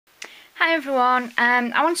Hi everyone,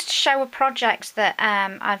 I wanted to show a project that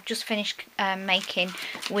I've just finished making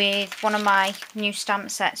with one of my new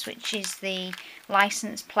stamp sets, which is the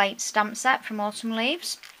license plate stamp set from Autumn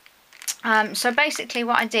Leaves. So basically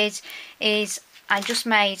what I did is I just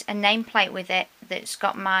made a nameplate with it that's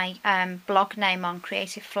got my blog name on,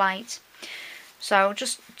 Creative Flight. So I'll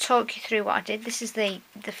just talk you through what I did. This is the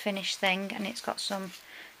finished thing, and it's got some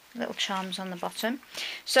little charms on the bottom.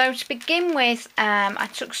 So to begin with, I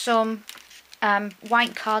took some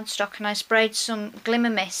white cardstock and I sprayed some glimmer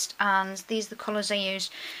mist, and these are the colours I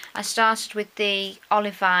used. I started with the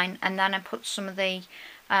olivine, and then I put some of the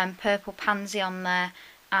purple pansy on there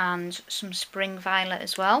and some spring violet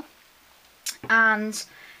as well, and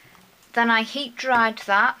then I heat dried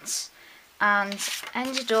that and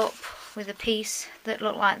ended up with a piece that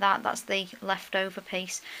looked like that. That's the leftover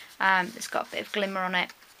piece. It's got a bit of glimmer on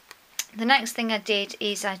it. The next thing I did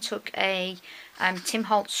is I took a Tim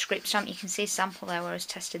Holtz script stamp. You can see a sample there where I was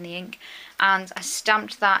testing the ink, and I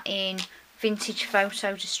stamped that in Vintage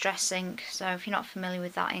Photo Distress ink. So if you're not familiar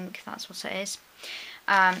with that ink, that's what it is.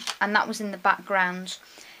 And that was in the background.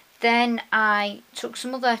 Then I took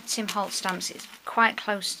some other Tim Holtz stamps. It's quite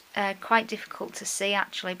close, quite difficult to see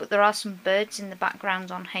actually, but there are some birds in the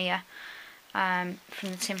background on here from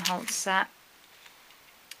the Tim Holtz set.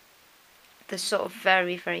 They're sort of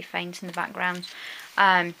very, very faint in the background.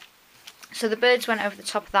 So the birds went over the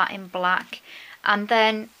top of that in black, and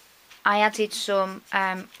then I added some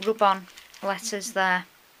rub-on letters there.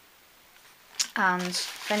 And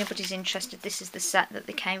if anybody's interested, this is the set that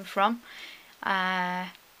they came from. I'm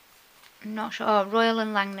not sure. Oh, Royal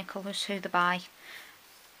and Langnickel was who they're by.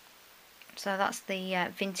 So that's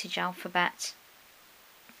the vintage alphabet,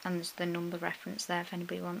 and there's the number reference there if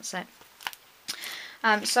anybody wants it.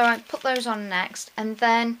 So I put those on next, and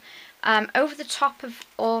then over the top of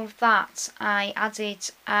all of that I added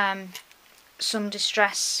some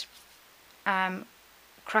Distress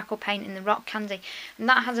crackle paint in the rock candy, and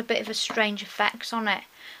that has a bit of a strange effect on it.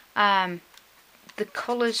 The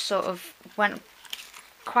colours sort of went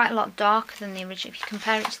quite a lot darker than the original. If you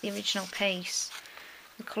compare it to the original piece,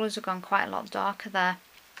 the colours have gone quite a lot darker there,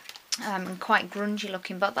 and quite grungy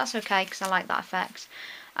looking, but that's okay because I like that effect.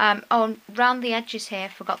 Oh, round the edges here, I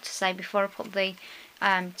forgot to say before I put the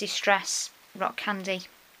Distress rock candy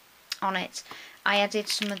on it, I added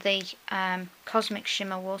some of the Cosmic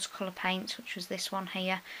Shimmer watercolour paint, which was this one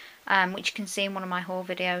here, which you can see in one of my haul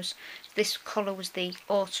videos. This colour was the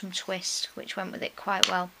Autumn Twist, which went with it quite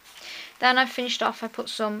well. Then I finished off, I put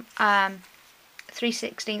some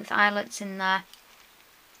 3/16 eyelets in there,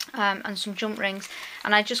 and some jump rings,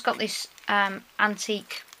 and I just got this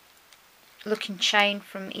antique looking chain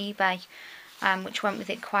from eBay, which went with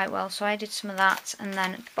it quite well, so I did some of that. And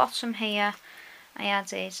then at the bottom here I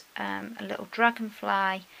added a little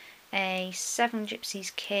dragonfly, a 7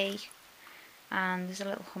 Gypsies key, and there's a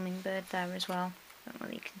little hummingbird there as well. I don't know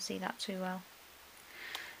whether you can see that too well.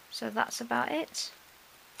 So that's about it.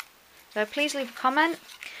 So please leave a comment,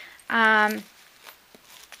 and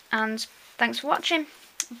thanks for watching.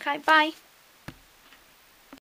 Okay, bye.